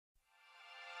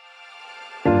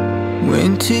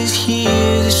Winter's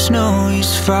here, the snow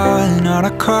is falling on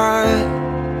our car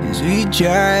as we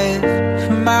drive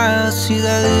for miles to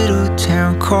that little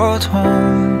town called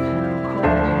home.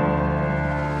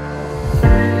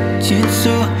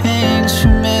 Tinsel hangs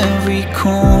from every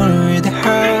corner of the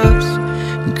house,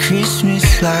 and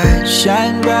Christmas lights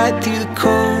shine bright through the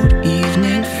cold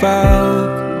evening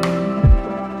fog.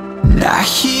 And I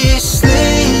hear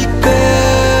sleigh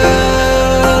bells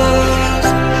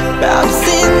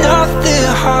bouncing off the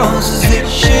halls as the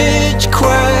church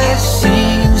choir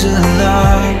sings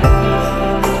along.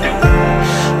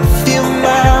 I feel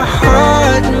my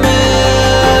heart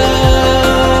melt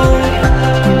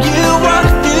when you walk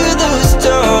through those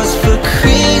doors for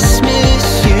Christmas.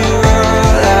 You're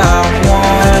all I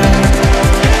want.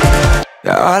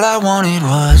 All I wanted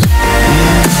was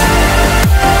you.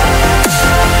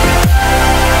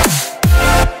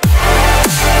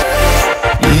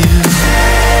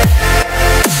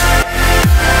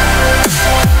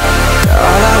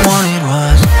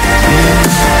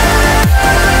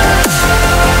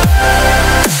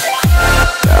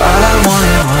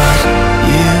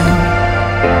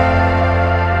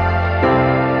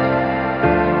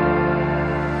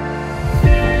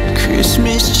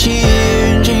 Christmas cheer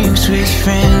and drinks with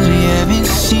friends we haven't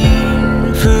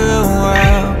seen for a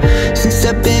while, since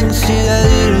I've been to that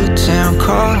little town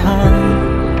called home.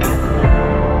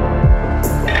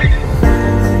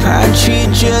 Pine tree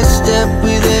dressed up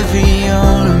with every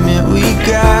ornament we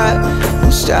got,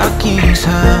 and stockings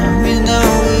hung with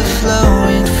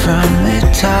overflowing from the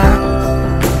top.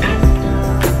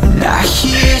 And I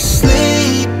hear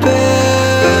sleigh bells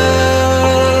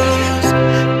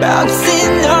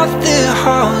bouncing off the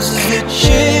halls as the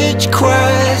church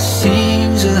choir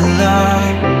sings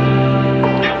along.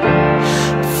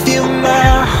 Feel my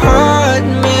heart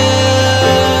melt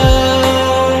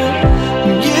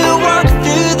when you walk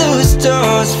through those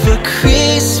doors for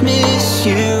Christmas.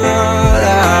 You're all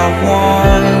I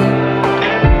want.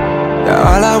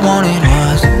 All I wanted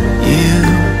was you.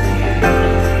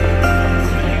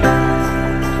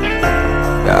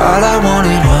 All I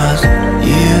wanted was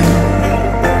you.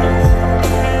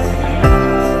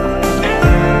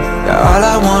 All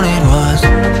I wanted was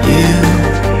you.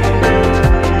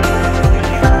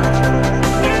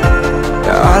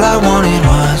 All I wanted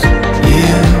was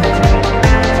you.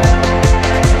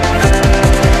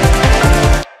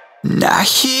 And I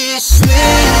hear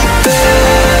sleigh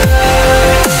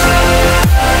bells.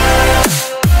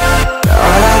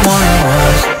 All I wanted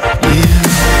was you.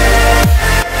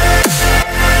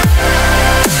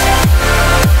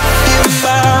 Feel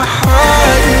my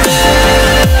heart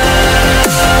melt.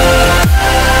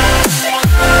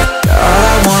 All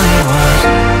I wanted was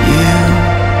you.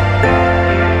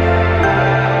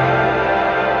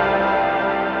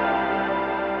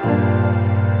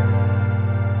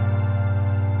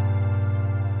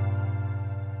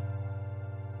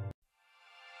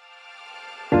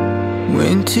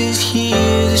 Winter's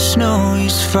here, the snow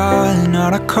is falling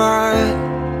on our car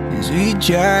as we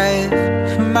drive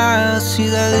for miles to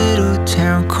that little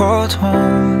town called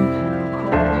home.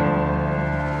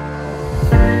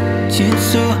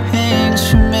 Tinsel hangs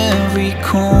from every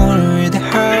corner of the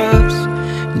house,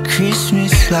 and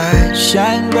Christmas lights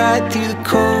shine bright through the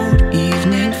cold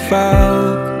evening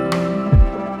fog.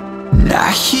 And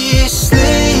I hear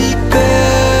sleigh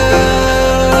bells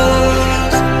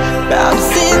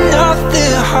bouncing off the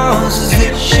halls as the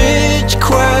church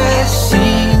choir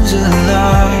sings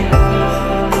along.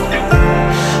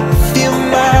 I feel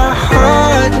my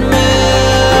heart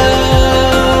melt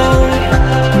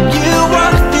when you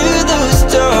walk through those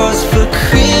doors for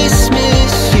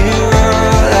Christmas. You're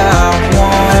all I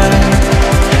want.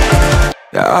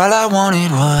 All I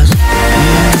wanted was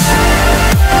you.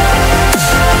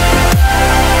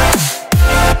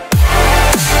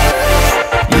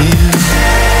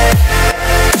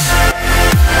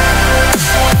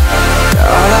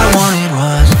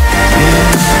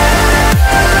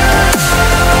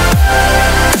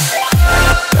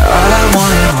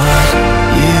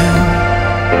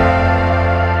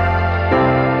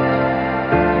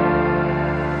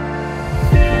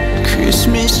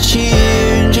 Christmas cheer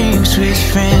and drinks with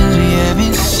friends we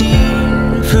haven't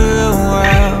seen for a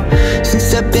while,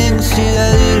 since I've been to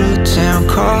that little town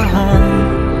called home.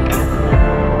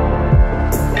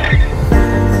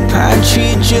 Pine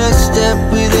tree dressed up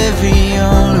with every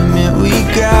ornament we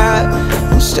got,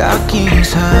 and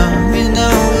stockings hung with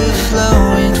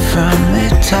overflowing from the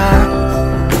top.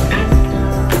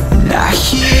 And I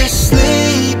hear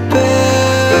sleigh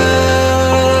bells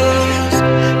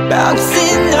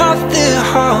bouncing off the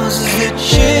halls as the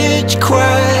church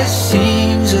choir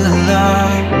sings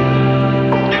along.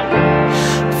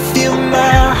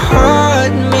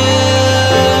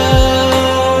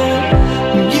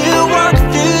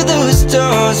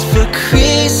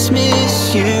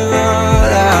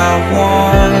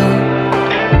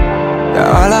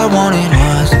 All I wanted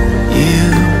was you.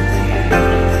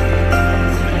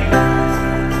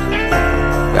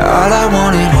 All I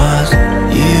wanted was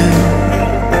you.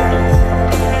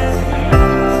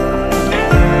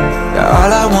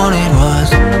 All I wanted was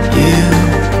you.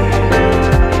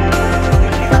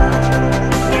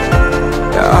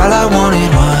 All I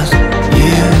wanted was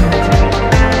you.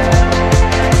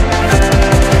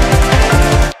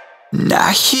 Now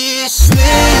hear sleeping.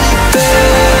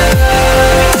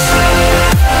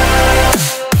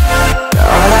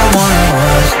 All I wanted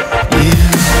was you.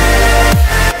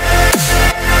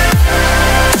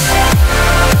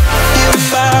 Feel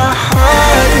my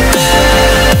heart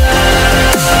melt.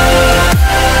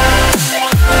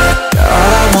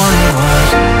 All I wanted was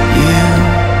you.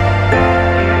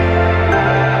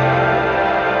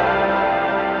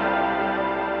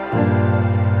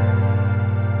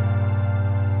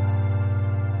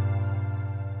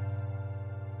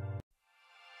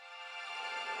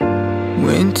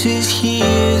 Winter's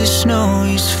here, the snow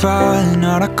is falling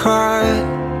on our car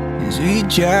as we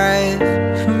drive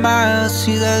for miles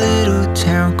to that little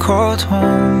town called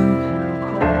home.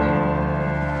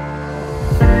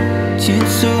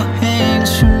 Tinsel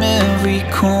hangs from every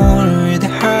corner of the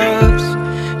house,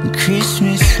 and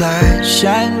Christmas lights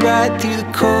shine bright through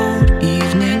the cold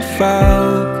evening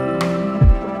fog.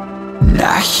 And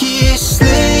I hear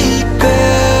sleigh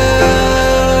bells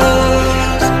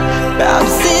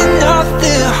bouncing off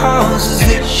the halls as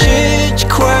the church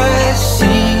choir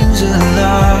sings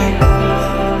along.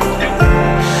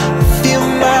 Feel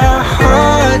my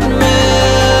heart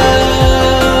melt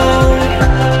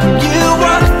when you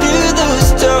walk through those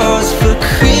doors for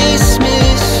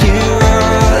Christmas. You're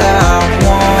all I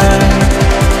want.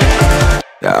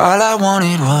 All I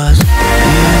wanted was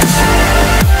you.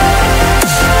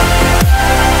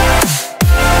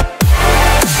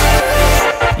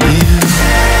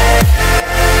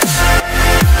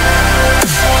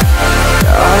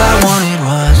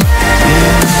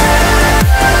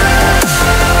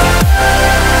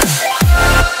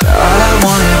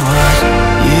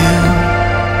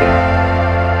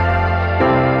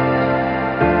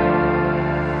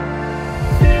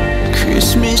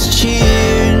 Christmas cheer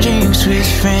and drinks with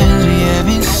friends we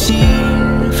haven't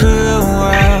seen for a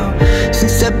while,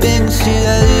 since I've been to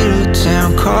that little town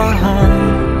called home.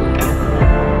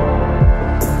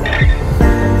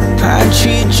 Pine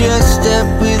tree dressed up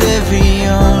with every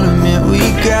ornament we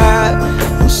got,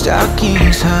 and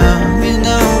stockings hung and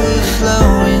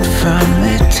overflowing from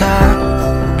the top.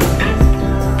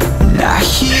 And I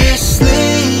hear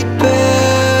sleigh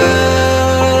bells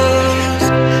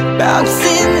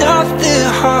bouncing off the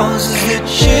halls as the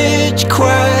church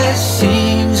choir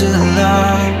sings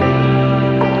along.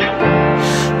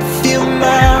 Feel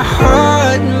my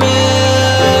heart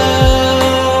melt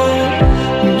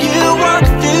when you walk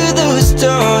through those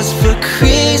doors for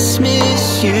Christmas.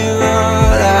 You're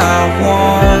all I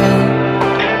want.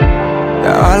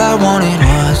 All I wanted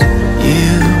was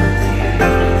you.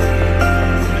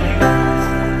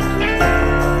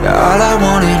 All I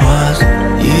wanted was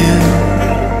you.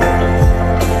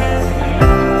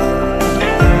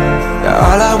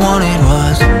 All I wanted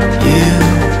was you.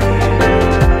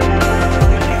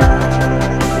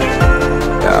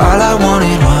 All I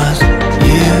wanted was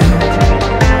you.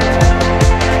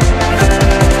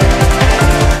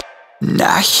 And I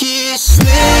hear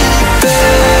sleigh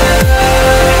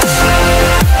bells.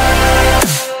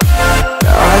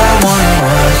 All I wanted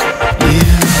was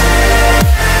you.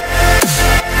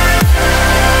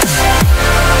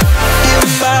 Feel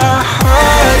my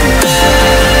heart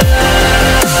melt.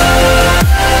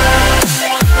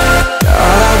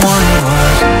 All I wanted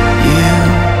was you.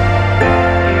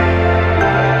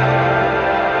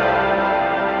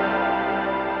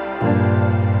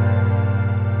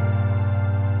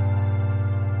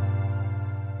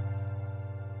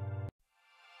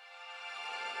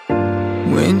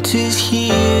 Winter's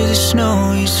here, the snow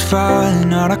is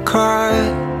falling on our car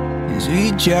as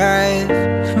we drive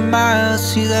for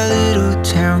miles to that little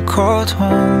town called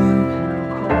home.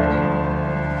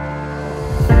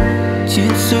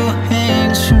 Tinsel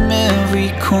hangs from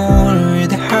every corner of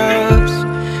the house,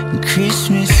 and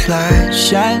Christmas lights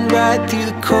shine bright through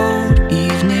the cold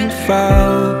evening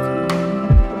fog.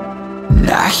 And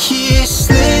I hear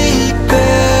sleigh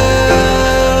bells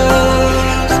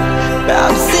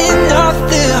bouncing off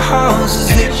the halls as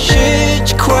the church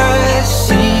choir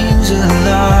sings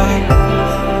along.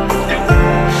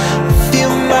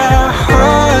 Feel my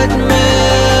heart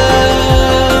melt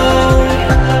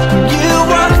when you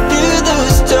walk through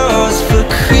those doors for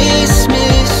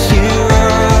Christmas. You're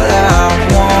all I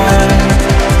want.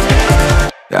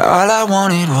 All I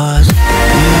wanted was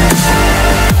you.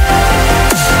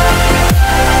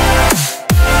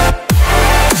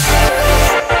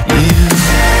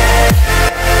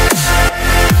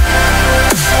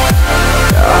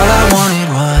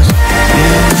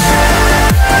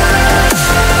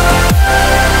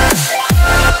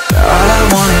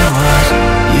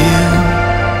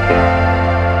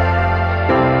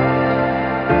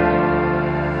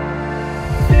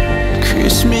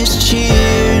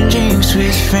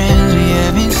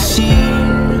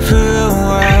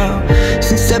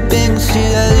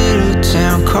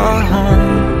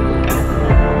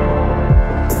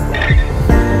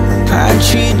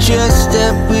 tree dressed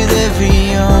up with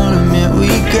every ornament we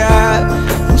got,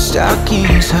 and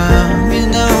stockings hung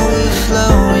and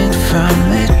overflowing from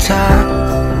the top.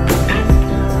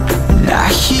 And I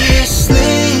hear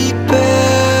sleigh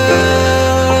bells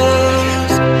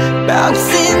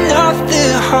bouncing off the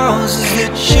halls as the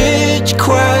church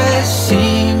choir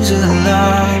sings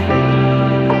along.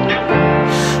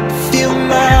 Feel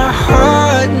my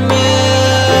heart melt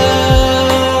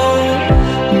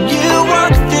when you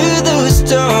walk through those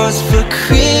doors. For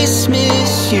Christmas,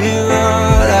 you're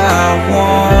all I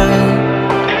want.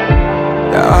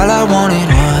 All I wanted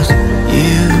was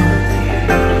you.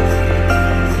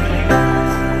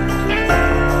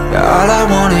 All I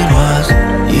wanted was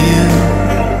you.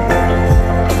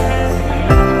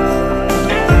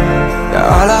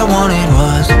 All I wanted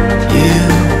was you.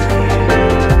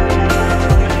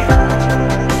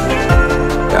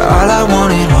 All I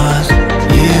wanted was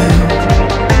you.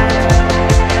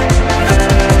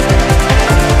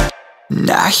 And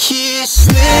I hear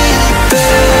sleigh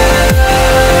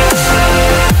bells.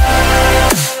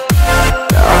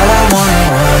 All I wanted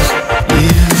was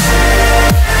you.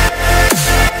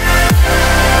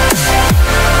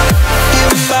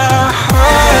 Feel my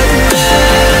heart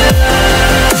melt.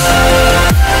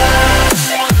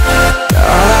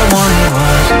 All I wanted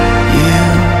was you.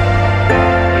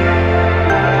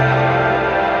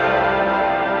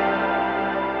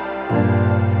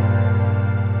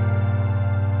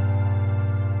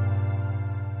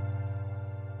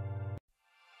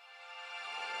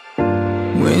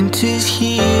 Winter's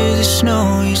here, the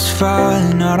snow is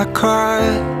falling on our car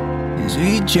as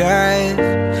we drive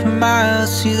for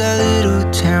miles to that little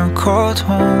town called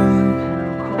home.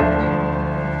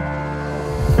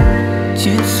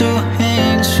 Tinsel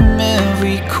hangs from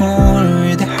every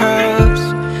corner of the house,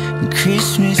 and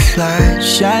Christmas lights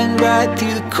shine bright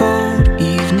through the cold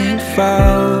evening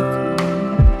fog.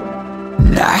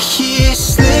 And I hear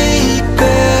sleigh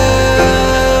bells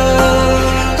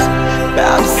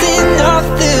bouncing off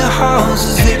the halls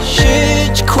as the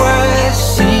church choir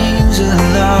sings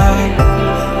along.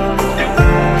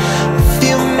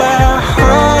 Feel my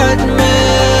heart melt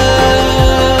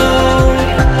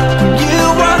when you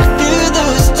walk through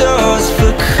those doors.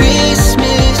 For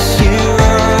Christmas, you're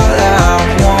all I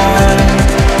want.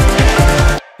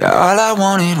 All I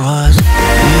wanted was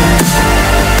you.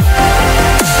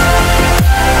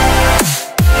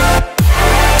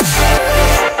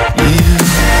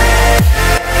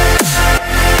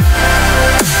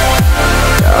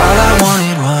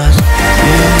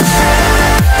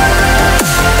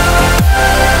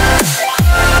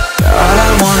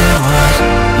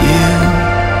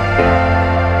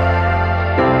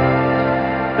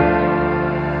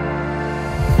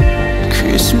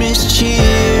 Christmas cheer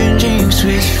and drinks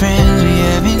with friends we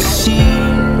haven't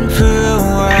seen for a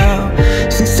while,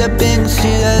 since I've been to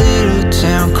that little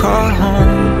town called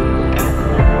home.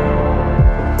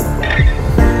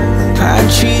 Pine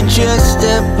tree dressed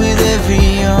up with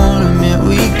every ornament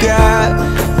we got,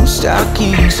 and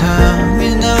stockings hung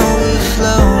and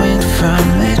overflowing from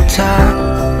the top.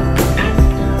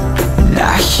 And I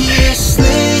hear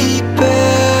sleigh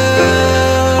bells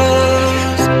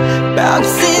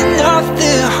bouncing off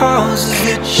the halls as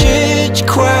the church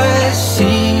choir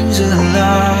sings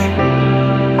along.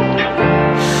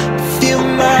 Feel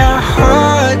my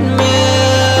heart melt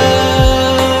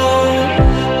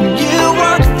when you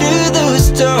walk through those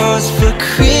doors. For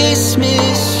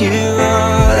Christmas, you're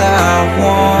all I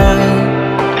want.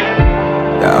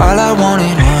 All I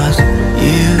wanted was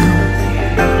you.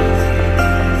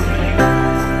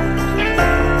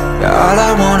 All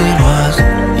I wanted was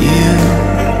you.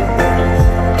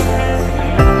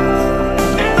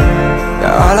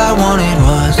 All I wanted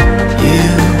was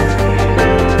you.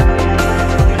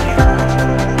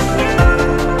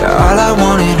 All I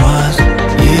wanted was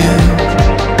you.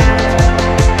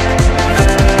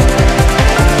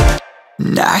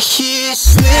 And I hear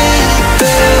sleigh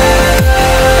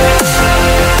bells.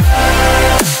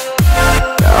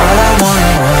 All I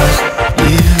wanted was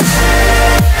you.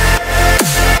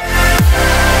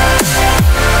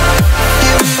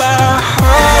 Feel my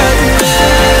heart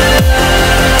melt.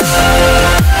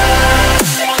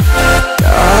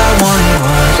 All I wanted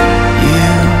was you.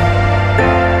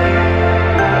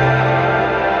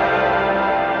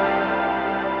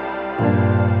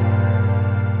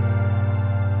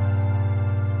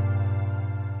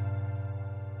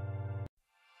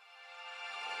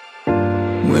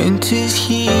 Winter's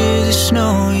here, the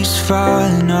snow is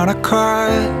falling on our car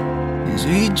as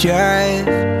we drive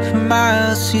for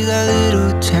miles to that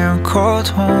little town called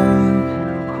home.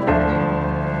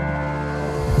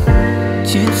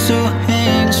 Tinsel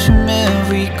hangs from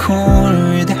every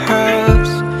corner of the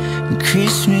house, and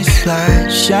Christmas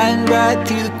lights shine bright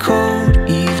through the cold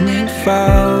evening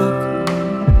fog.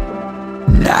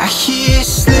 And I hear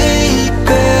sleigh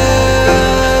bells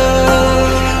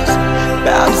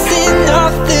bouncing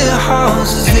off the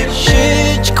halls as the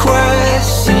church choir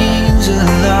sings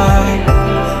along.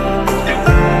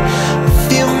 I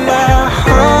feel my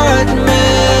heart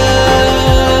melt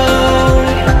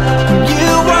when you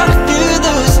walk through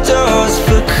those doors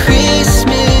for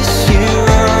Christmas. You're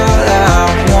all I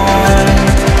want.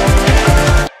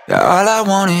 All I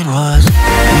wanted was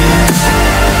you.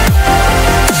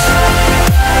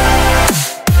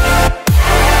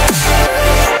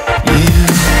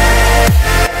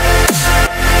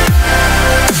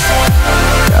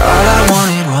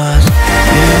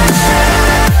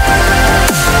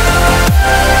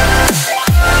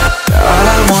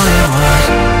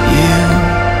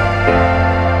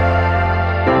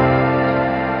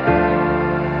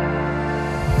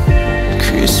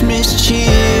 Christmas cheer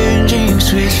and drinks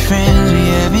with friends we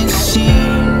haven't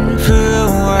seen for a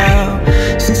while,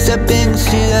 since I've been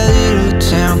to that little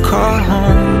town called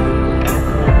home.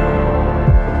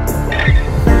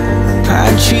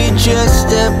 Pine tree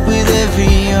dressed up with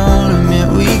every ornament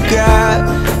we got,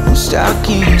 and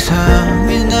stockings hung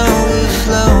with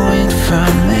overflowing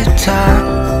from the top.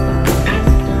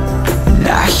 And I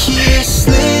hear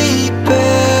sleigh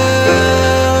bells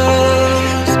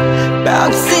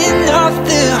bouncing off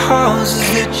the halls as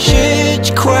the church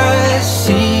choir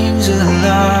sings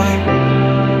along.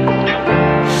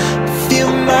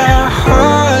 Feel my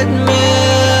heart melt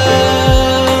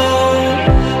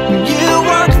when you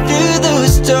walk through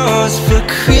those doors for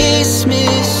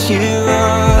Christmas. You're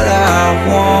all I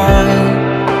want.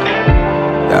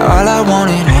 All I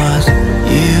wanted was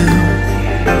you.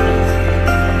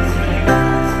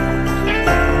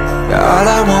 All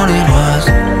I wanted was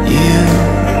you.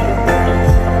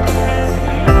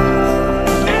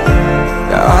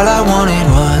 All I wanted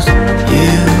was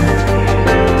you.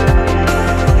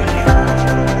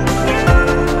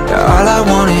 All I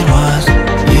wanted was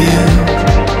you.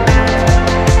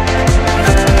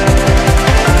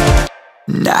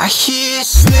 And I hear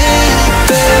sleigh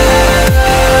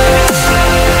bells.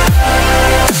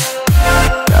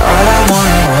 All I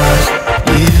wanted was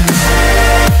you.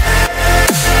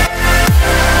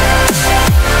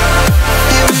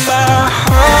 Feel my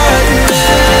heart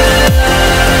melt.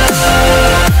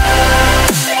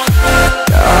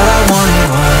 All I wanted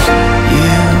was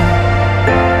you.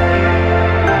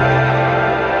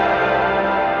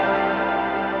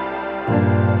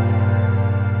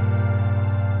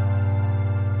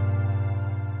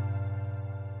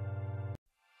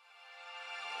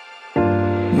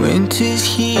 Winter's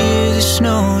here, the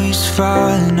snow is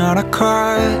falling on our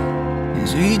car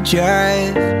as we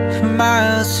drive for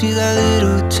miles to that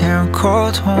little town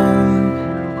called home.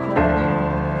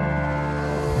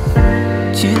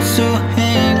 Tinsel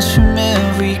hangs from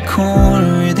every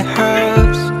corner of the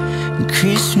house, and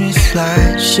Christmas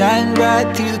lights shine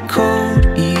bright through the cold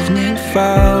evening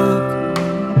fog.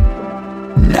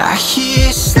 And I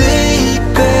hear sleigh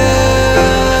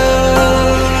bells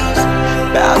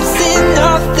bouncing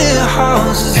off the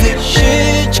halls as the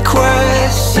church choir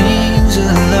sings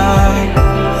along.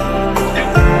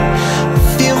 I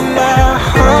feel my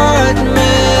heart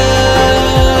melt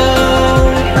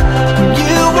when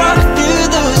you walk through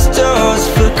those doors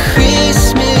for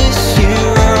Christmas.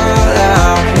 You're all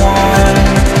I want.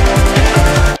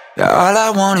 All I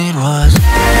wanted was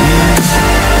you.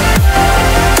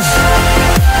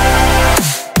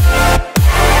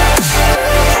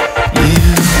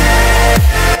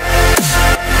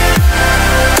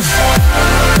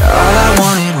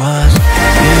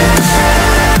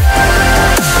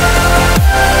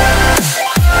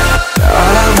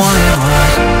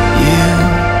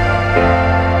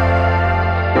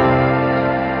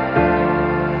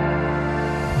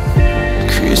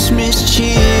 Christmas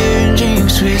cheer and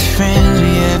drinks with friends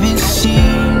we haven't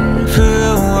seen for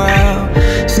a while,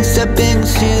 since I've been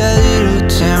to that little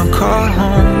town called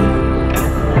home.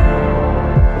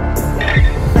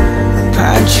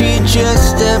 Pine tree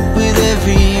dressed up with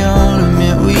every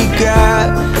ornament we got,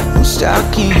 and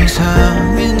stockings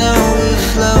hung with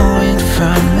overflowing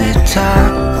from the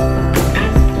top.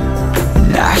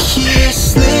 And I hear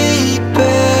sleigh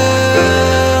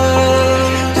bells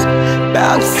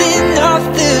bouncing off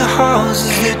the halls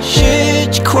as the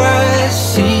church choir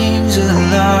sings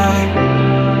along.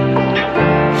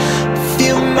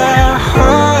 Feel my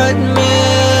heart melt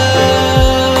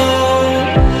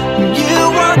when you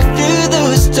walk through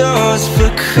those doors for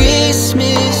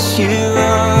Christmas. You're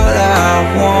all I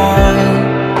want.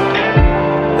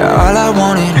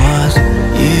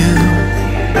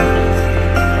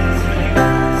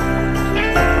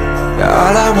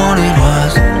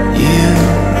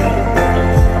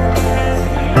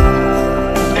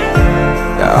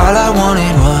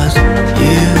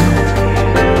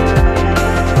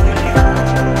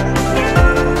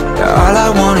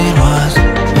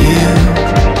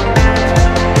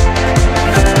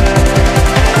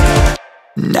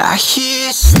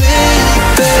 hear sleigh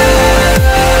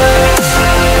bells.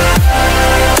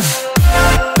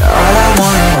 All I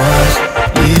wanted was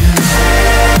you.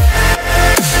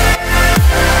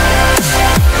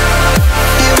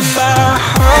 Feel my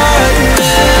heart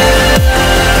melt.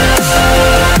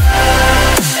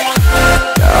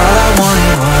 All I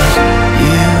wanted was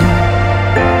you.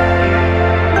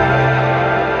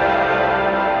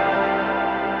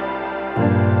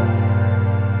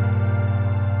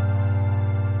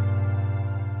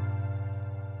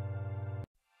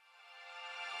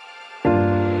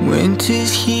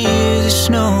 Winter's here, the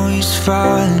snow is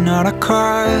falling on our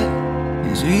car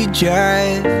as we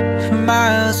drive for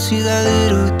miles to that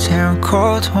little town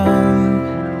called home.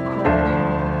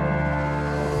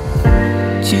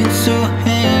 Tinsel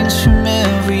hangs from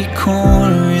every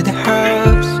corner of the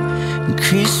house, and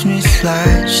Christmas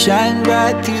lights shine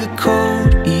bright through the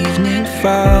cold evening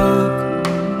fog.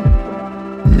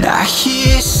 And I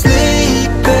hear sleigh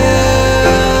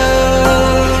bells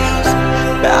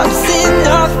bouncing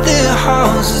off the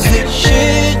halls as the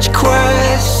church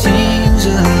choir sings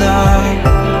along.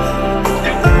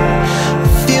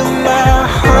 Feel my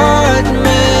heart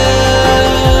melt.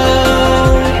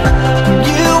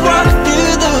 You walk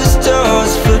through those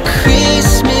doors for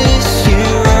Christmas.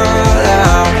 You're all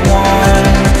I want.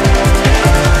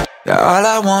 All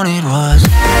I wanted was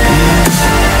you.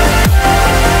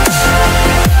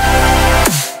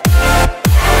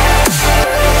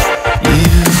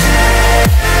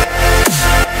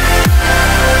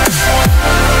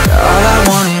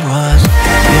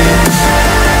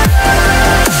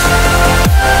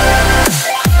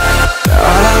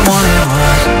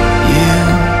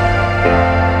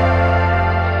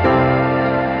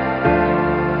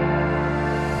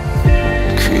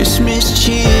 Christmas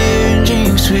cheer and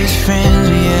drinks with friends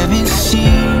we haven't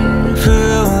seen for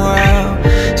a while,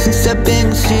 since I've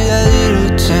been to that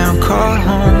little town called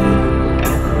home.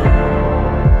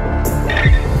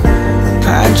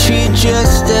 Pine tree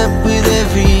dressed up with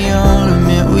every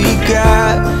ornament we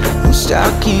got, and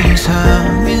stockings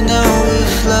hung with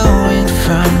overflowing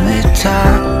from the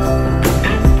top.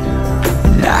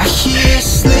 And I hear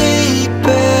sleigh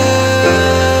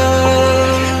bells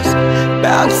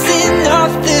bouncing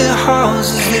off the halls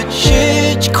as the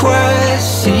church choir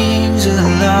sings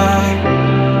along.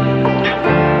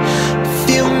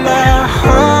 Feel my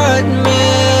heart melt.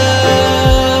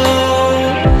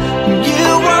 You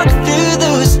walk through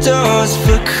those doors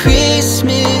for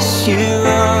Christmas. You're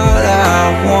all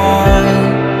I want.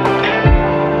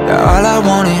 All I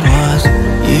wanted was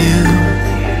you.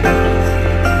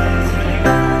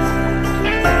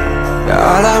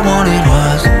 All I wanted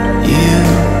was you.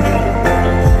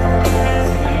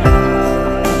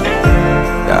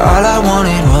 All I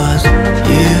wanted was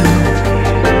you.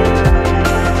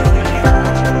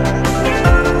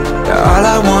 All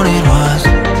I wanted was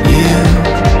you.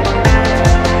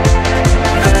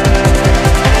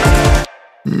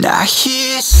 And I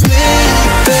hear sleigh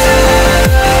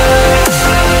bells.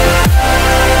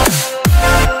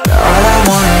 All I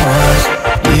wanted was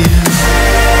you.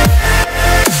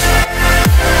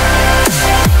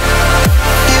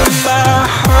 Feel my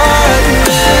heart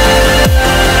melt.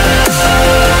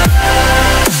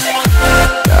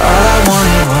 All I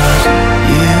wanted was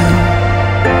you.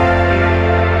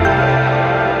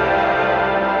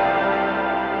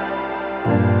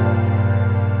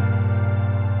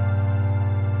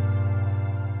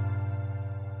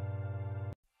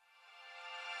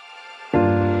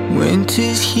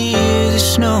 Winter's here, the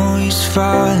snow is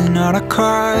falling on our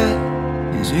car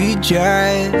as we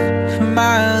drive for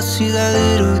miles to that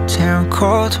little town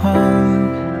called home.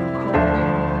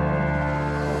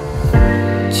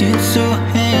 Tinsel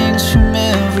hangs from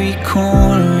every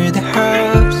corner of the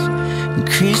house, and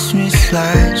Christmas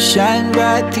lights shine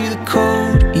bright through the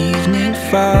cold evening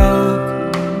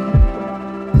fog.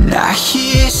 And I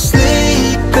hear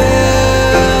sleigh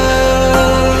bells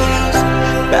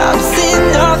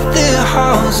bouncing off the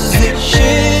halls as the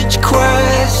church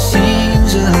choir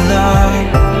sings along.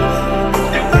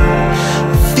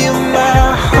 Feel my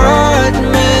heart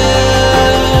melt.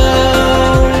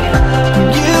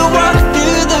 You walk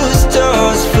through those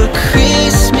doors for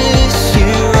Christmas.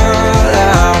 You're all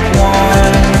I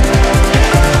want.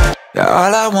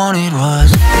 All I wanted was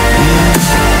you.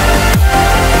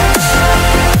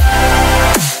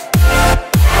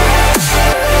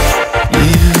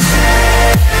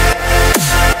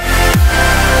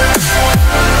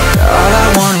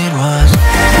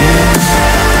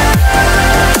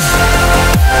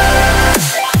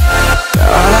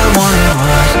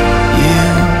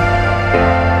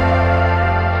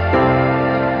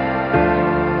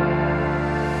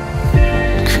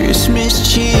 Christmas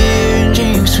cheer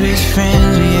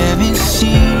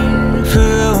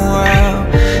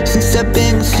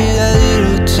to that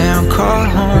little town called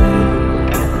home.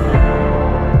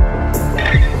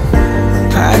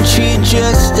 Pine tree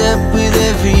dressed up with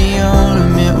every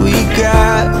ornament we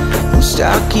got, and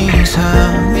stockings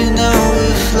hung with no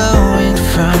overflowing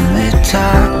from the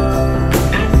top.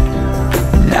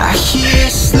 And I hear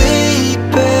sleigh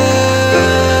bells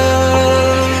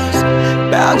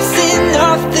bouncing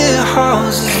off the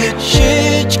halls as the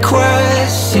church choir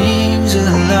sings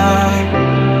along.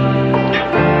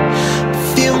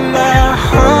 Feel my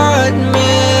heart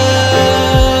melt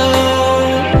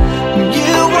when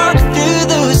you walk through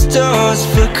those doors.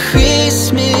 For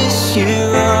Christmas,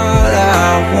 you're all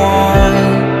I want.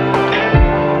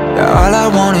 All I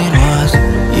wanted was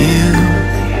you.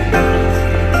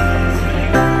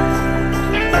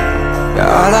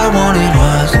 All I wanted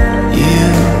was you.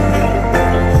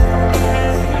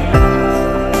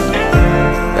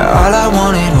 All I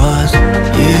wanted was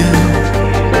you.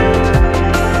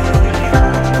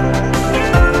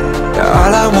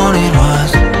 All I wanted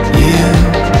was you.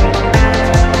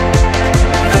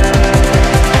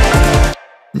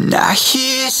 And I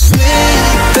hear sleigh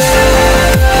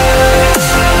bells.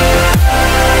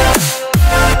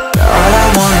 All I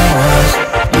wanted was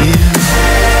you.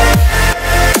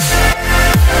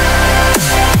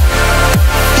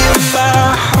 Feel my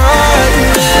heart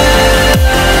melt.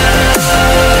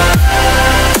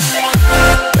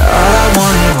 All I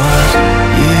wanted was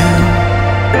you.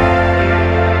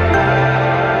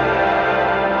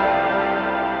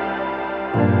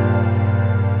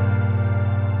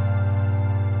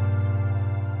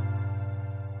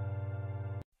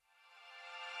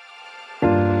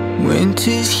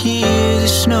 Winter's here, the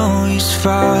snow is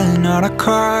falling on our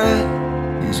car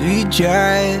as we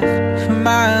drive for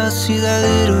miles to that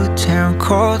little town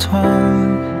called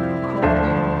home.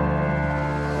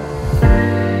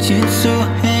 Tinsel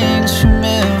hangs from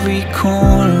every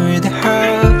corner of the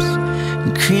house,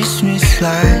 and Christmas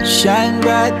lights shine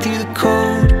bright through the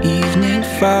cold evening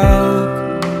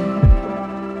fog.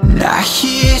 And I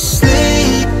hear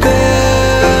sleigh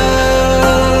bells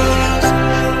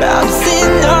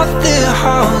bouncing off the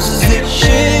halls as the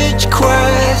church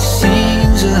choir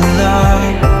sings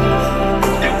along.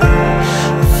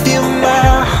 Feel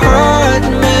my heart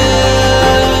melt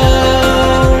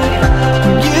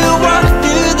when you walk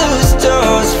through those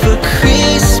doors. For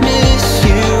Christmas,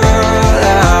 you're all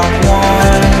I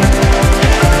want.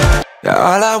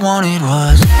 All I wanted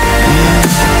was you.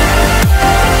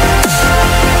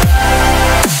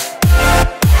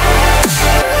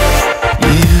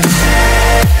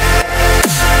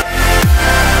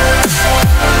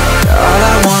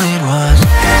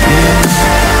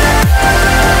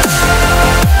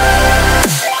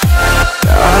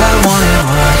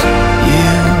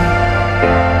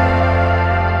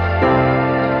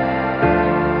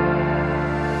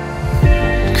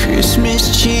 Christmas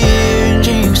cheer and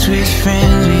drinks with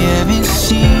friends we haven't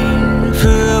seen for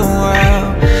a while,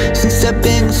 since I've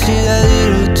been to that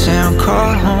little town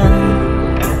called home.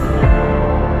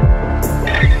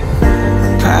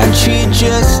 Pine tree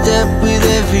dressed up with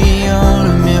every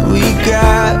ornament we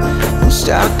got, and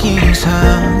stockings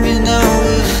hung with no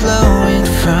overflowing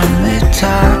from the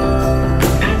top.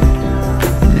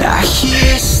 And I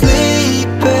hear sleigh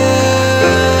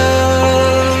bells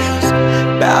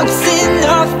bouncing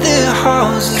off the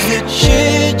halls as the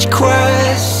church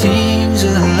choir sings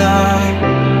along.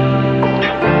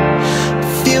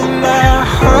 Feel my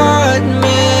heart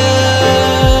melt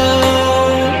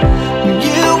when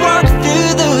you walk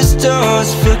through those doors.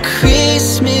 For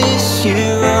Christmas,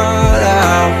 you're all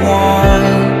I want.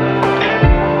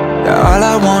 All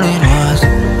I wanted was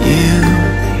you.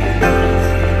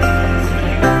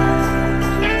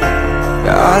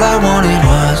 All I wanted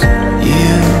was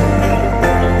you.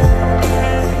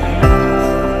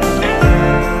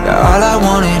 All I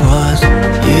wanted was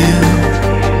you.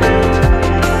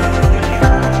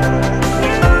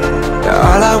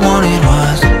 All I wanted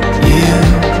was you.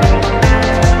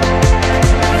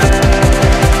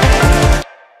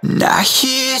 And I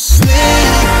hear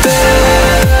sleigh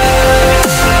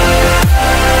bells.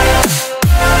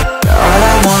 All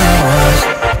I wanted was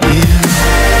you.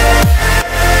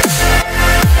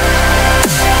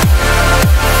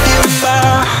 Feel my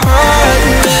heart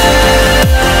melt.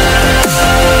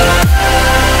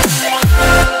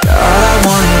 All I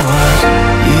wanted was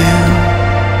you.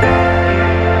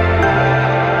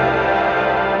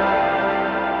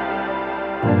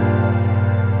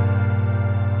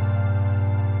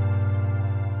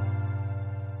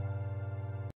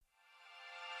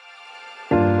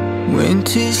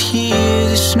 Winter's here,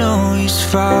 the snow is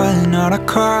falling on our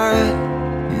car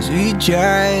as we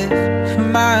drive for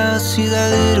miles to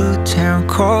that little town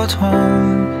called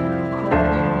home.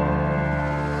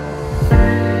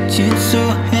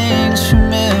 Tinsel hangs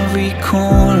from every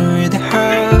corner of the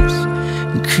house,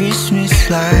 and Christmas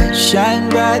lights shine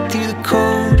bright through the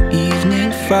cold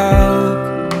evening fog.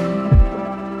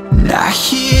 And I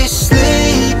hear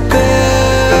sleigh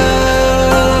bells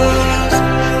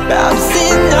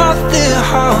bouncing off the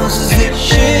halls as the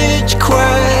church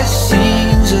choir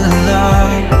sings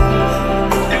along.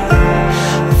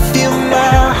 Feel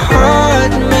my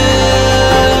heart melt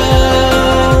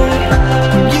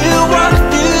when you walk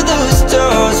through those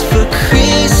doors. For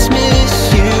Christmas,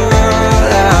 you're all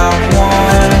I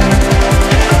want.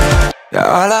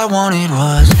 All I wanted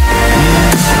was you.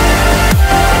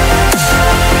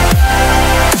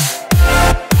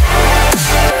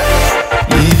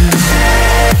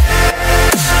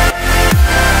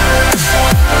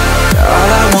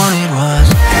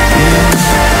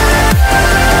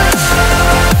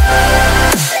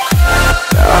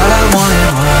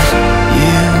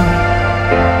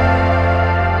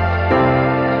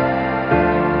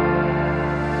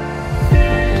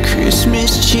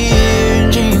 Christmas cheer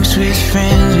and drinks with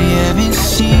friends we haven't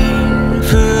seen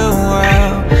for a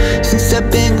while, since I've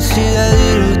been to that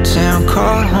little town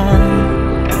called home.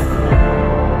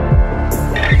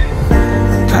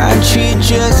 Pine tree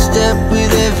dressed up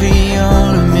with every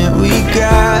ornament we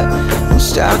got, and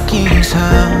stockings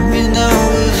hung and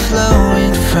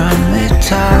overflowing from the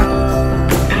top.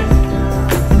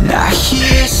 And I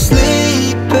hear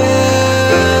sleigh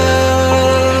bells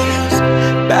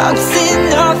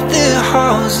bouncing off the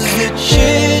halls as the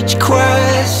church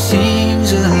choir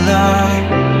sings along.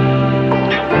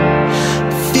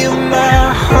 Feel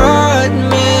my heart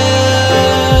melt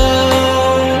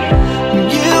when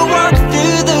you walk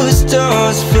through those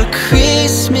doors. For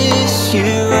Christmas,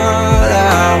 you're all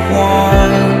I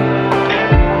want.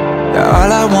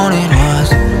 All I wanted was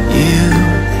you.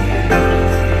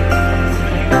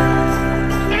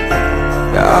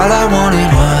 All I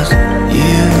wanted was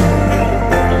you.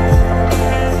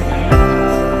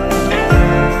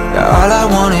 All I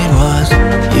wanted was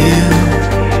you.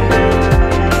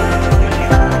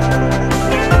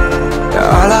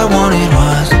 All I wanted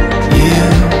was you.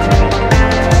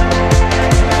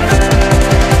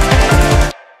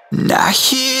 And I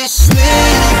hear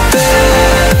sleigh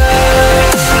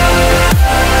bells.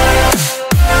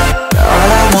 All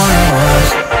I wanted was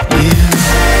you.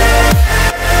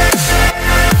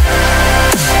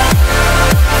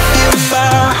 Feel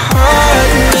my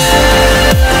heart melt.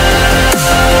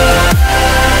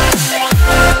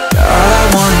 All I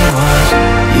wanted was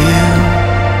you.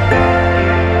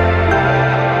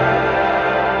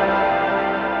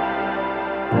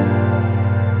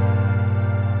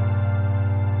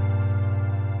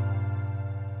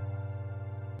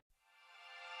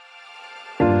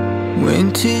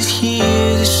 Winter's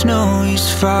here, the snow is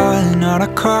falling on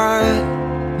our car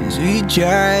as we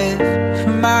drive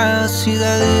for miles to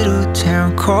that little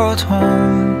town called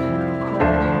home.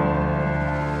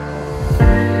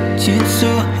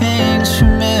 Tinsel hangs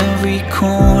from every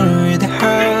corner of the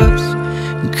house,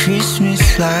 and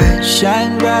Christmas lights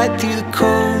shine bright through the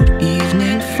cold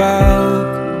evening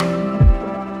fog.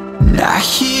 And I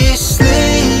hear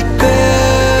sleigh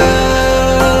bells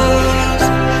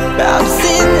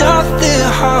bouncing off the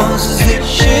halls as the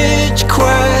church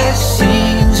choir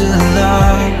sings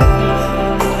along.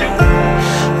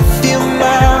 Feel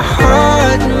my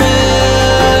heart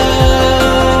melt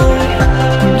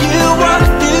when you walk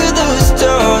through those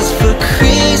doors. For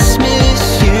Christmas,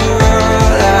 you're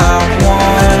all I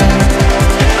want.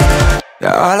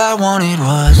 All I wanted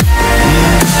was you.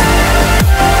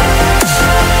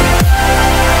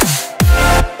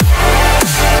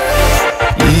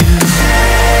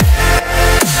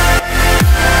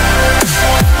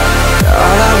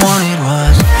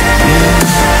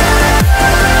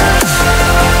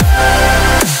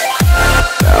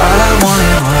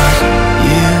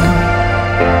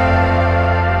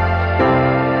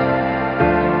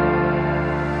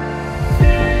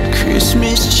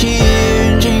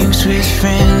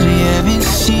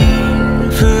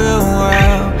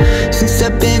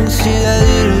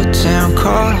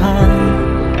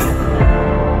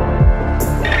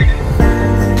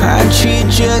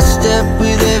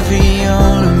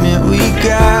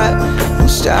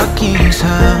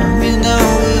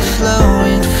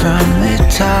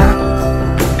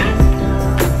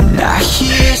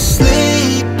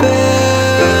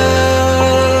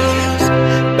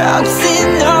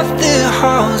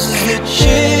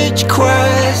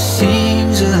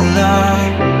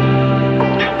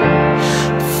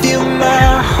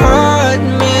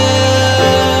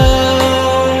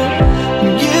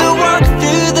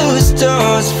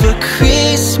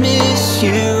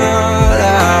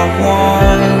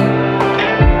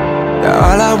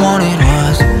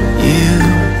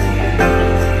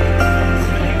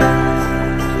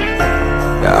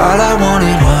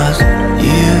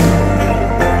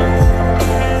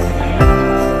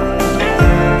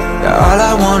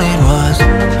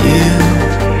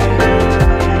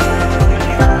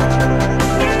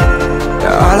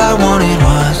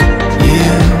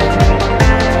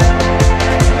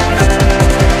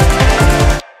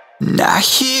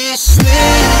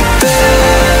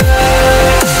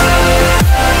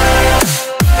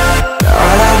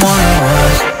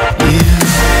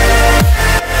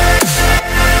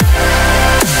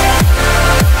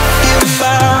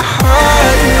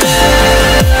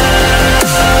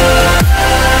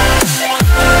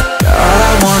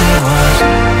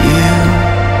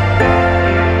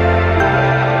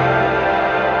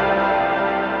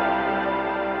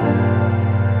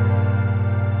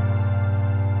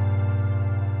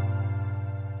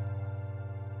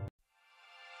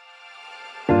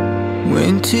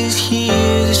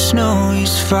 snow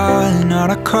is falling on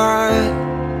our car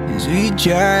as we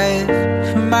drive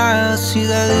for miles to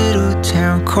that little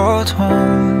town called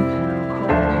home.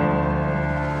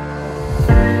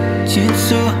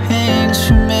 Tinsel hangs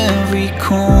from every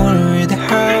corner of the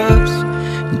house,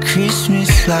 and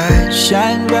Christmas lights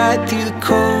shine bright through the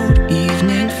cold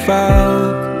evening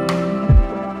fog.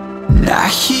 And I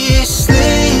hear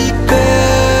sleigh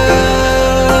bells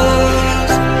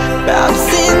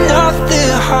bouncing off the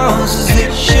halls as the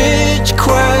church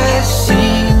choir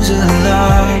sings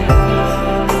along.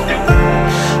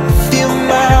 Feel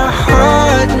my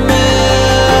heart melt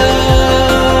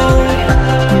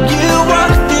when you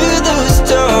walk through those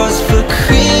doors for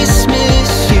Christmas.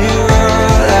 You're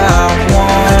all I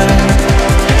want.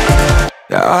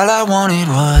 All I wanted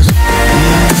was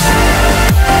you.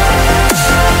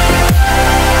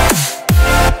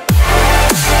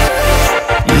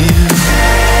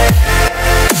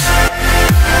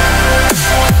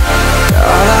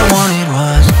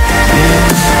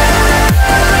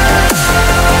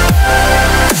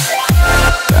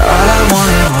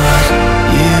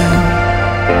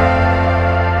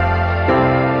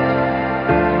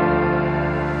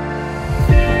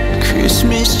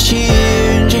 Christmas cheer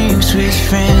and drinks with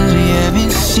friends we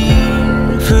haven't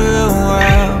seen for a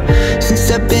while,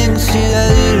 since I've been to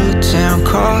that little town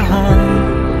called home.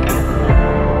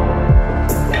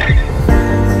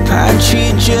 Pine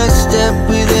tree dressed up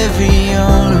with every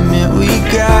ornament we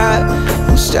got,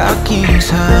 and stockings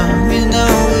hung and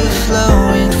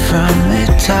overflowing from the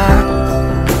top.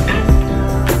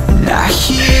 And I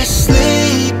hear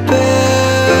sleigh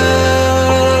bells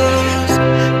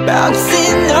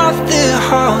bouncing off the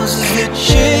halls as the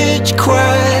church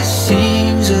choir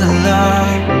sings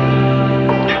along.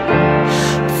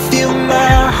 Feel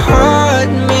my heart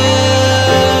melt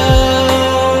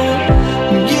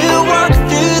when you walk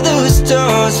through those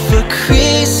doors for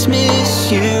Christmas.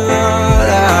 You're all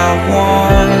I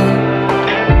want.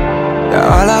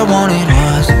 All I wanted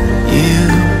was you.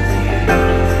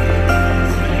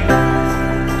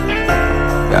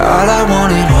 All I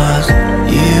wanted was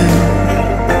you.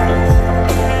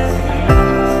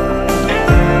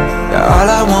 All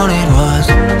I wanted was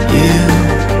you.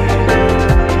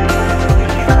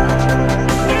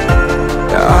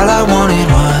 All I wanted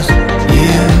was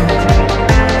you.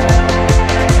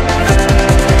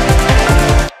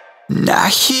 And I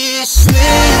hear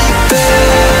sleigh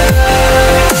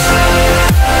bells.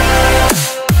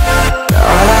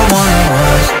 All I wanted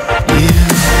was you.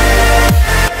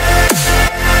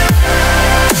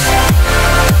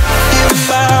 Feel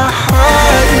my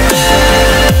heart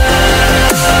melt.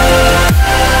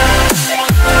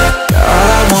 All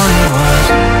I wanted was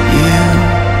you.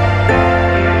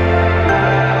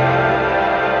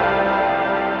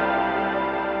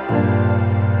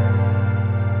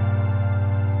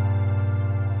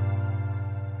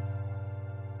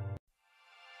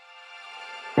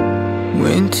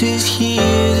 Winter's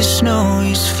here, the snow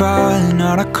is falling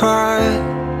on our car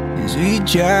as we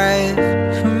drive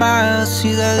for miles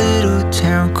to that little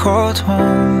town called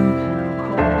home.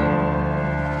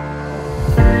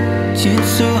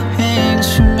 Tinsel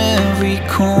hangs from every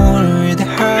corner of the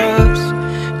house,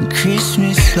 and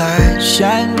Christmas lights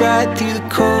shine bright through the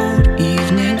cold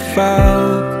evening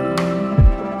fog.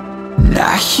 And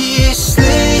I hear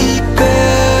sleigh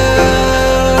bells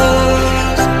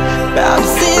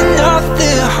bouncing off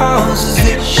the halls as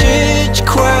the church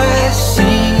choir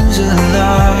sings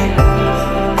along.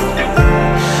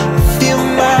 Feel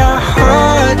my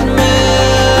heart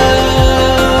melt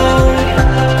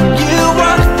when you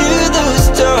walk through those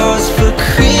doors for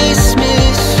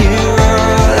Christmas. You're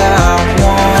all I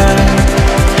want.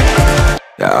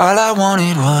 All I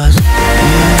wanted was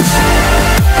you.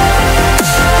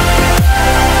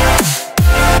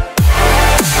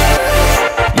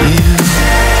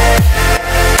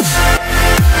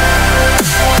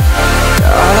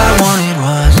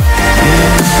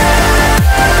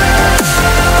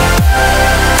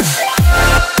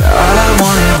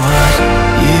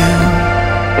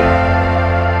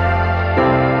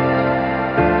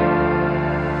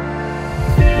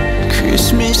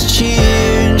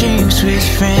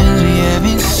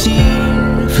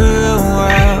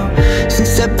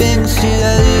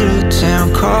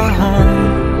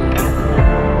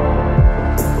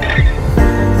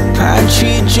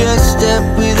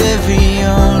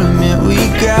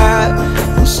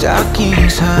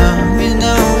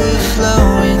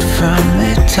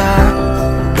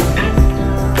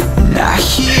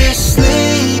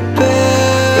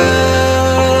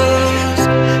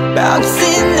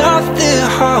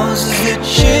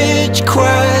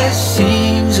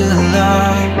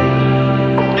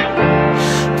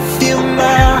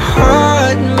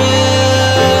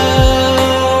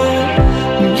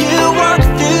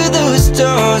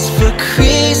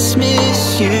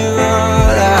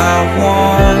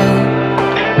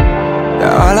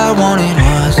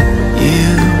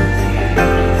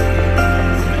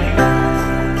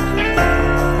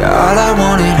 All I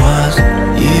wanted was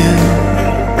you.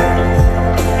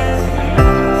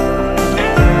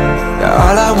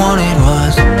 All I wanted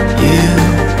was you.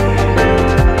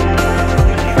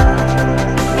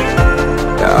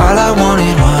 All I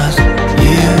wanted was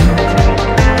you.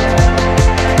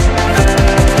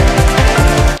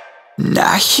 And I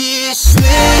hear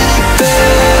sleeping.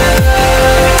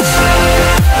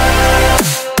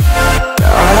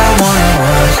 All I wanted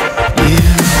was you.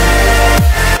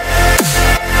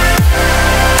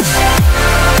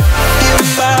 Feel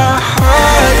my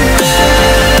heart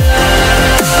melt.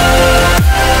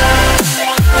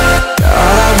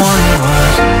 All I wanted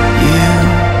was you.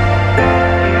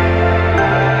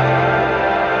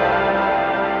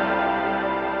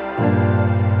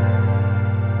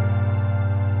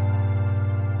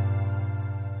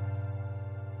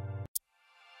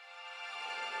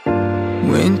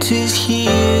 Winter's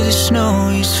here, the snow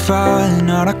is falling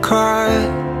on our car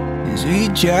as we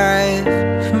drive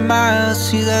for miles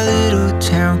to that little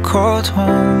town called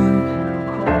home.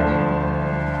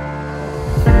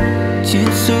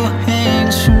 Tinsel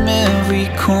hangs from every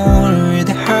corner of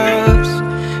the house,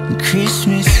 and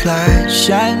Christmas lights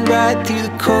shine bright through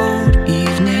the cold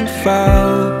evening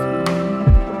fog.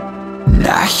 And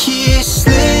I hear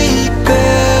sleigh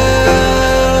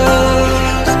bells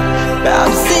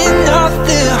bouncing off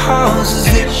the halls as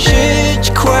the church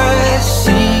choir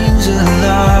sings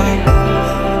along.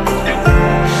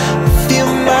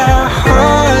 Feel my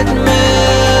heart melt.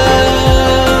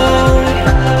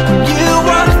 You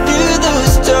walk through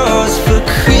those doors for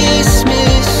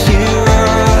Christmas. You're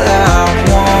all I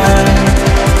want.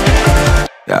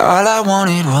 All I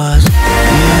wanted was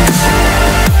you.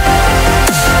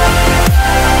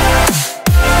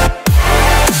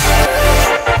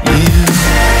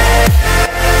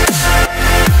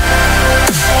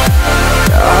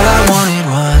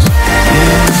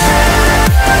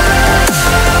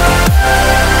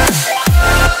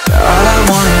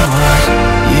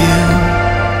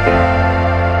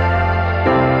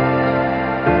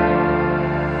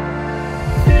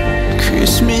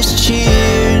 Christmas cheer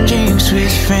and drinks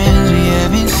with friends we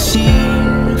haven't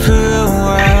seen for a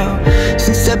while,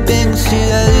 since I've been to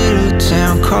that little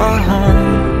town called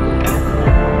home.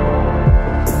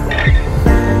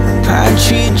 Pine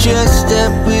tree dressed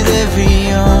up with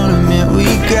every ornament we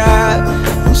got,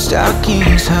 and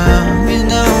stockings hung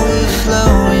with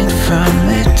overflowing from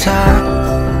the top.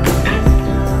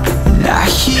 And I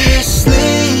hear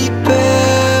sleigh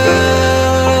bells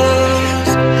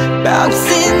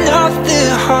bouncing off the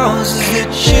halls as the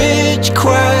church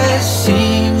choir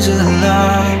sings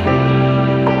along.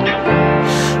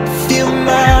 Feel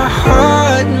my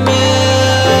heart melt.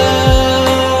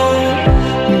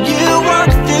 You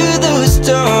walk through those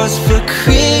doors for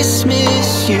Christmas.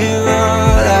 You're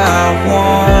all I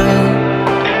want.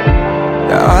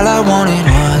 All I wanted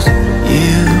was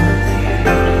you.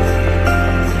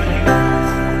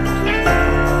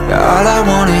 All I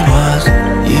wanted was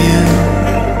you.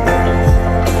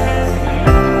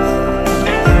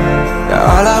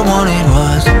 All I wanted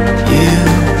was you.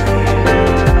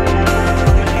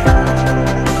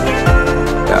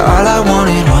 All I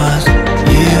wanted was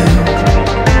you.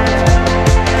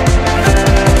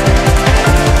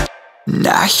 And I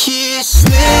hear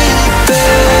sleigh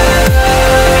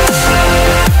bells.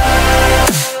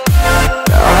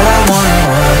 All I wanted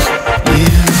was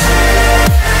you.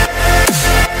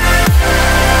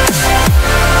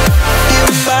 Feel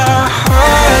my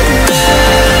heart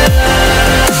melt.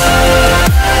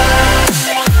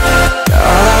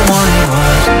 All I wanted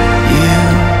was you.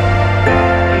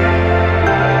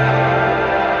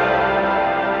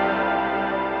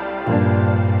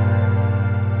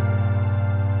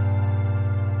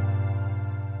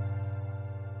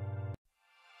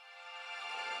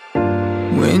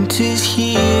 Winter's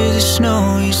here, the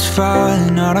snow is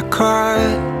falling on our car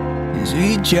as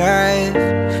we drive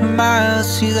for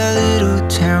miles to that little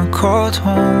town called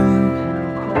home.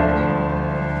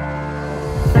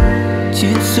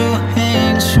 Tinsel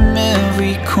hangs from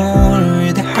every corner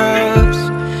of the house,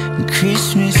 and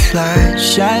Christmas lights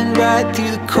shine bright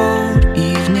through the cold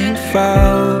evening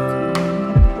fog.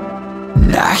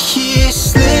 And I hear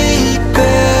sleigh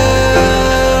bells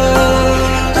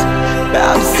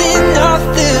bouncing off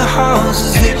the halls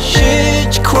as the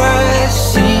church choir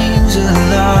sings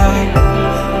along.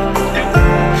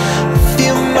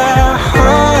 Feel my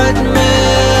heart melt.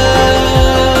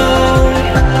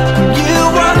 You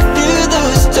walk through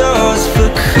those doors for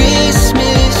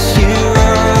Christmas. You're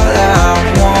all I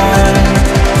want.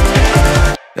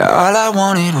 All I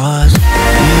wanted was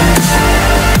you.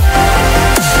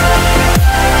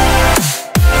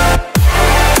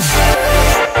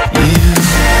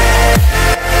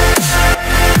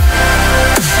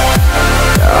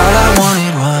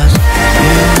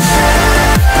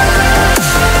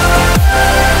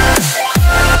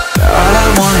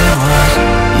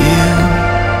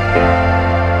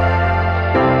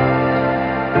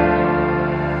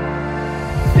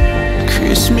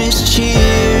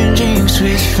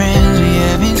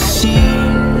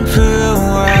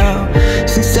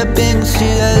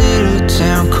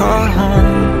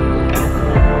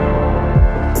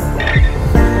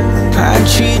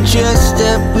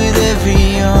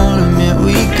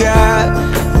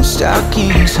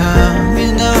 stockings hung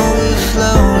and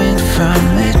overflowing from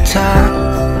the top.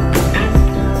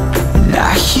 And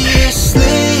I hear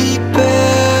sleigh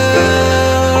bells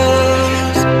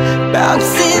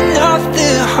bouncing off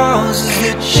the halls as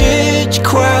the church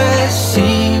choir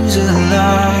sings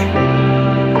along.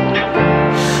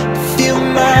 Feel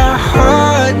my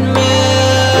heart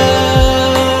melt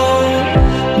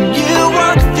when you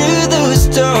walk through those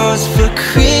doors. For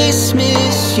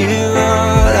Christmas you're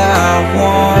all I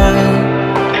want.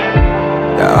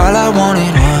 All I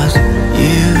wanted was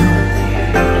you.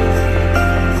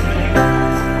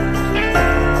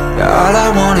 All I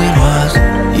wanted was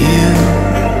you.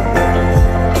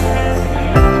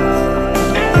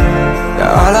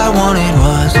 All I wanted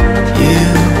was you.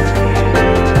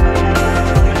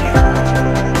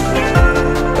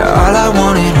 All I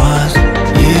wanted was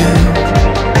you.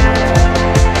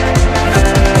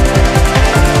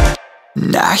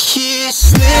 And I hear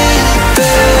sleigh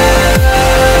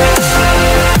bells.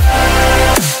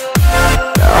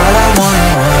 All I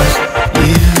wanted was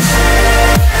you.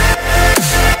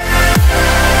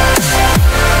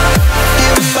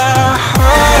 Feel my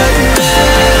heart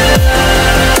melt.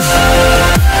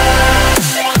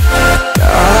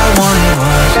 All I wanted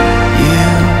was you.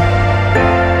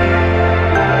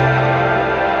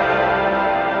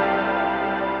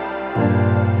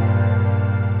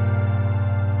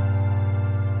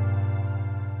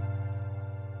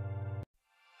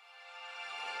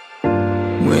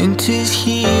 Winter's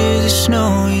here, the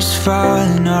snow is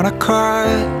falling on our car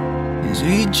as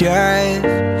we drive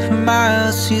for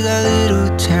miles to that little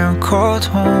town called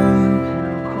home.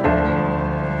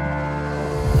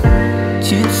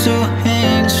 Tinsel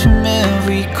hangs from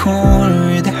every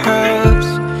corner of the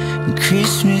house, and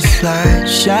Christmas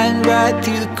lights shine bright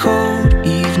through the cold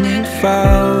evening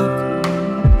fog.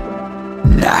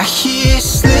 And I hear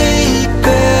sleigh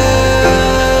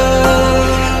bells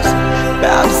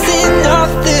bouncing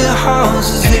off the halls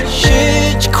as the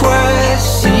church choir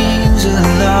sings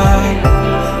along.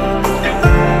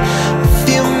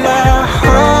 Feel my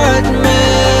heart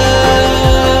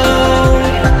melt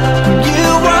when you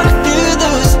walk through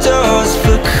those doors.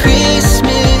 For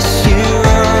Christmas you're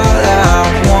all I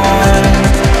want.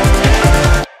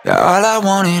 All I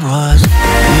wanted was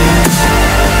you.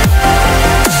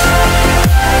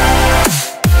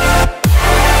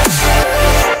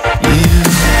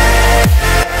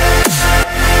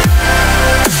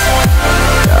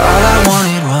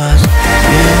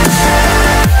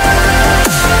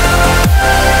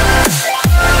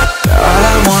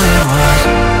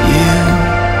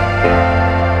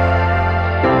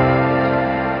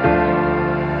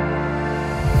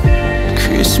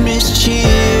 Christmas cheer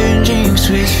and drinks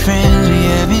with friends we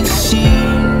haven't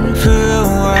seen for a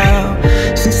while,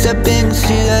 since I've been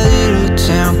to that little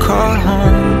town called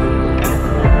home.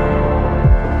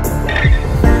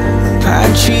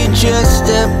 Pine tree dressed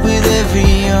up with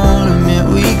every ornament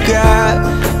we got,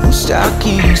 and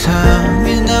stockings hung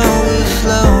and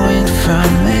overflowing from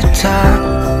the top.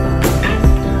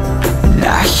 And I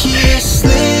hear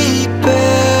sleigh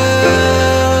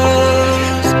bells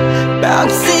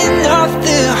bouncing off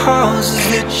the halls as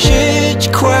the church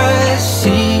choir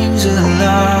sings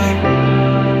along.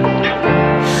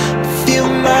 Feel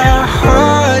my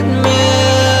heart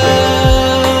melt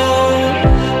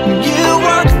when you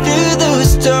walk through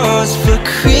those doors. For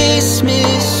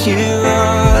Christmas you're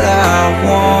all I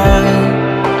want.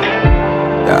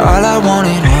 All I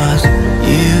wanted was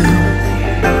you.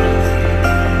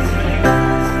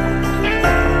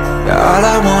 All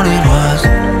I wanted was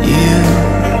you.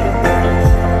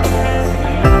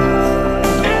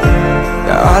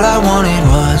 All I wanted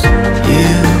was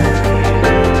you.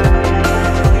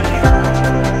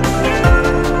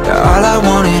 All I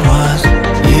wanted was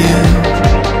you.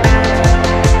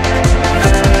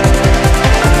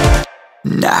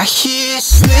 And I hear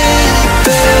sleigh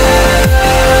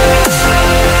bells.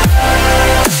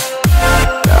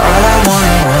 All I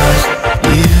wanted was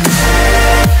you.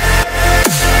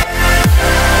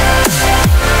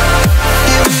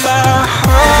 Feel my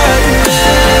heart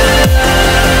melt.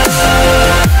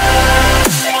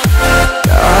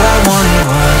 All I wanted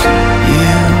was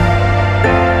you.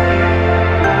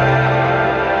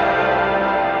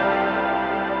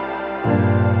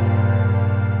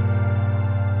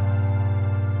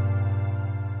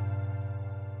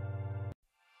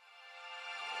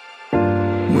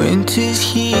 Winter's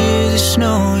here, the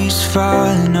snow is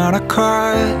falling on our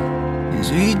car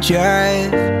as we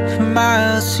drive for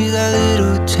miles to that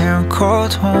little town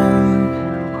called home.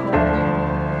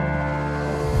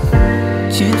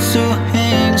 Tinsel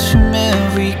hangs from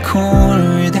every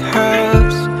corner of the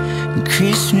house, and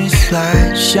Christmas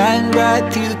lights shine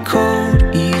bright through the cold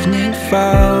evening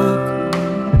fog.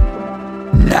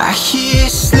 And I hear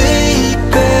sleigh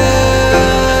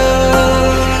bells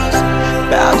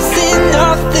bouncing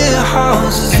off the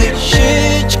halls as the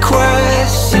church choir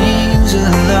sings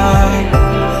along.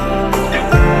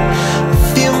 I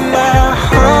feel my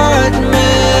heart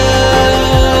melt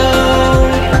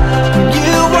when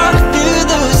you walk through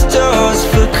those doors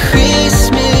for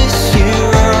Christmas.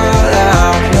 You're all I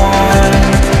want.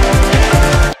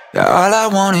 All I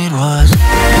wanted was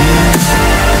you.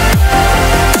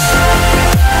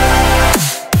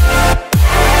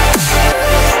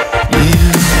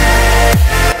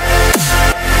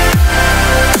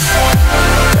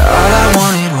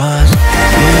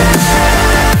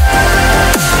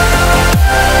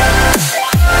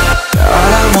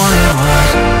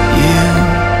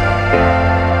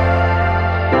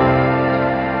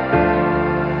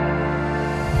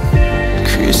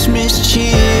 Christmas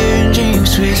cheer and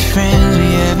drinks with friends we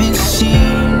haven't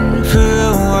seen for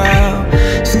a while,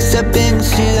 since I've been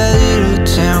to that little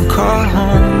town called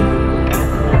home.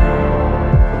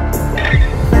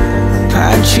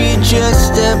 Pine tree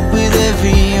dressed up with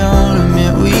every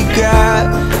ornament we got,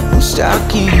 and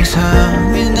stockings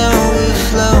hung and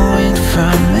overflowing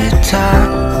from the top.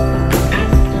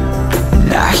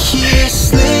 And I hear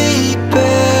sleigh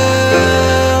bells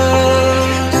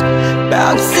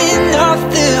bouncing off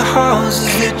the halls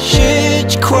as the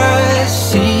church choir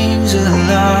sings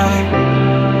along.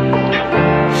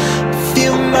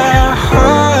 Feel my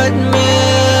heart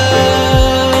melt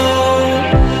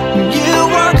when you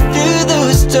walk through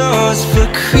those doors for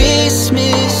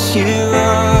Christmas. You're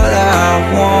all I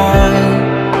want.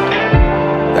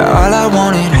 All I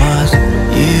wanted was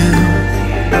you.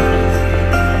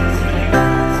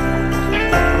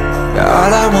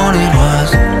 All I wanted was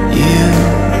you.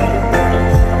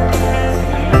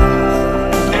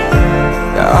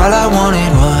 All I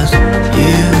wanted was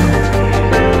you.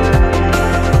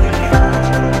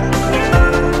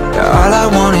 All I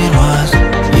wanted was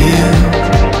you.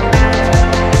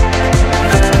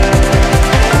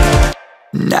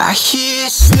 And I hear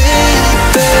sleigh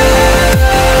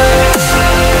bells.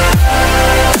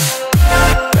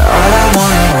 All I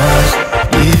wanted was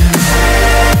you.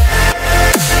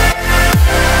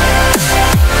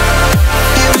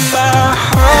 Feel my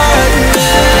heart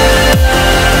melt.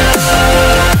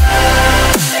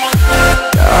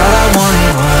 All I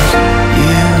wanted was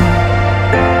you.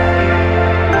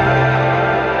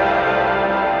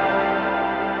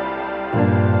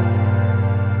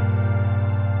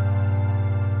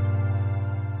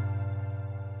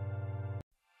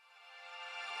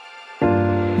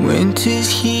 Winter's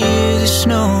here, the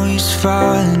snow is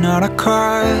falling on our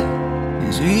car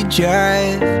as we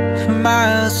drive for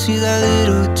miles to that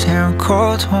little town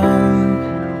called home.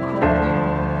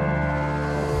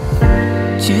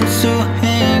 Tinsel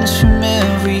hangs from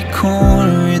every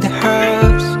corner of the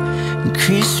house, and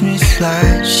Christmas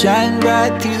lights shine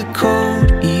bright through the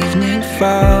cold evening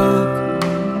fog.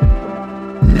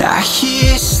 And I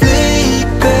hear sleigh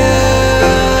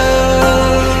bells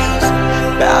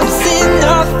bouncing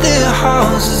off the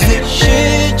halls as the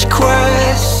church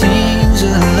choir sings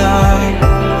along.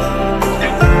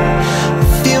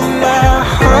 Feel my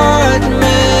heart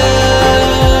melt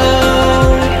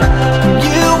when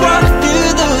you walk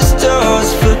through those doors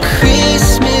for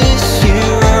Christmas.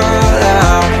 You're all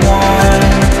I want.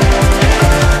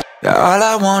 All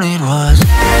I wanted was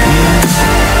you.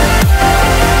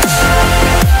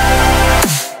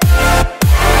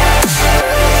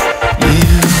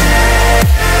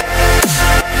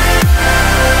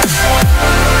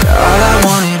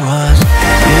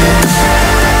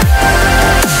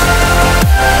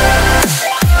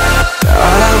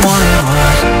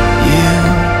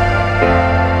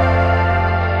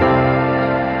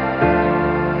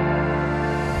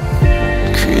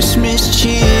 Christmas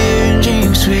cheer and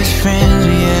drinks with friends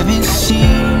we haven't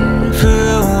seen for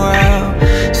a while,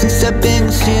 since I've been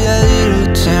to that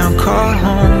little town called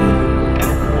home.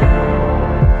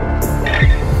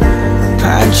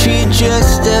 Pine tree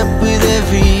dressed up with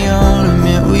every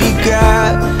ornament we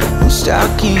got, and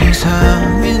stockings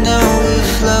hung and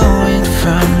overflowing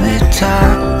from the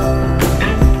top.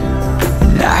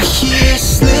 And I hear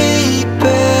sleigh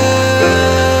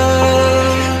bells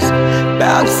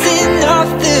bouncing off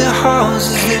the halls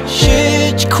as the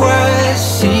church choir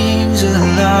sings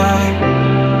along.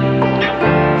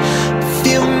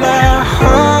 Feel my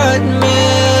heart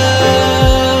melt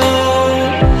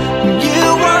when you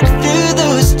walk through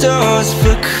those doors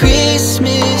for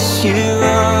Christmas. You're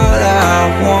all I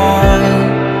want.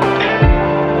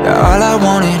 All I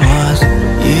wanted was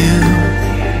you.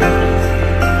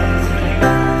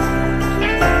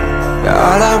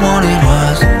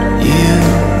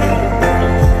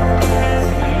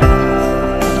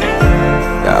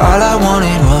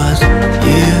 wanted was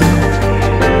you.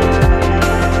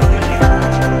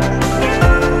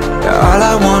 All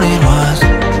I wanted was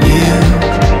you.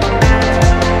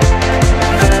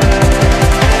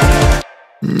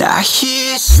 And I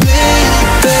hear sleeping.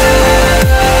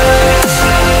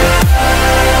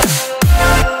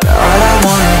 All I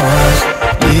wanted was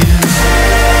you.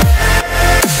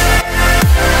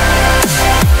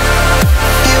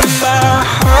 Feel my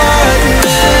heart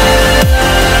melt.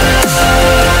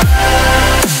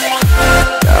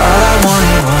 All I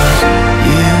wanted was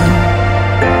you.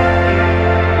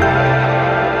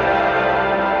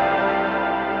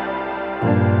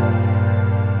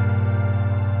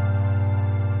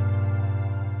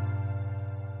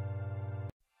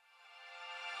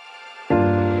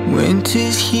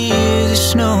 Winter's here, the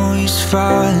snow is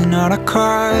falling on our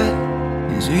car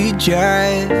as we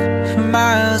drive for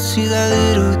miles to that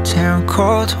little town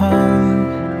called home.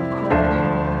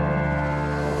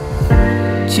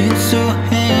 Tinsel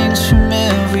hangs from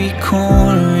every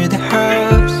corner of the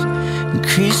house, and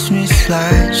Christmas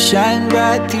lights shine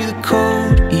bright through the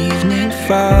cold evening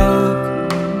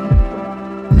fog.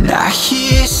 And I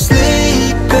hear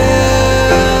sleigh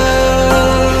bells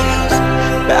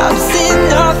bouncing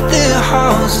off the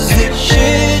halls as the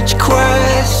church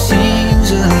choir sings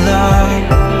along.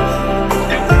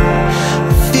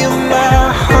 Feel my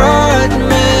heart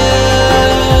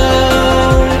melt.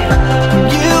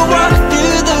 You walk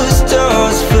through those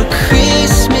doors for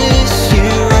Christmas.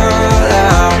 You're all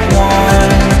I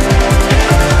want.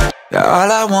 All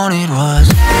I wanted was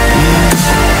you.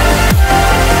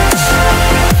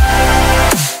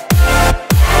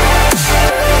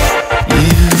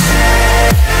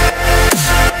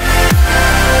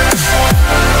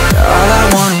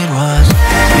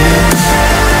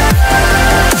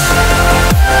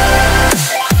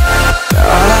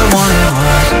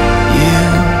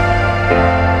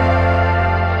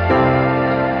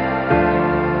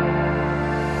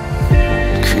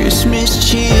 Christmas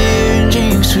cheer and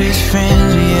drinks with friends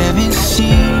we haven't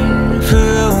seen for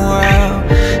a while,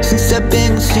 since I've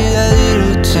been to that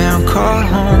little town called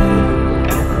home.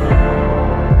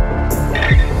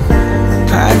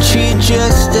 Pine tree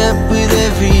dressed up with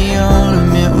every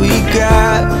ornament we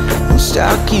got, and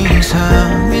stockings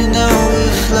hung and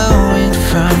overflowing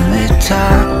from the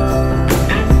top.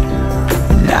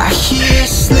 And I hear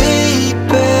sleigh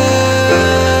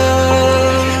bells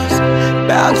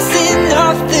bouncing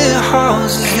off the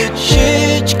halls as the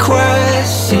church choir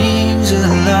sings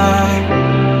along.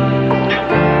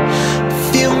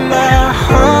 Feel my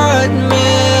heart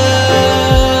melt.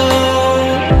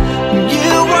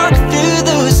 You walk through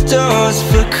those doors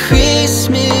for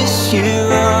Christmas.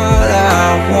 You're all I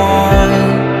want.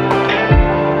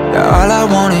 All I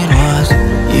wanted was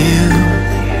you.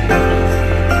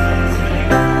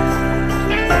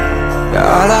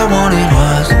 All I wanted was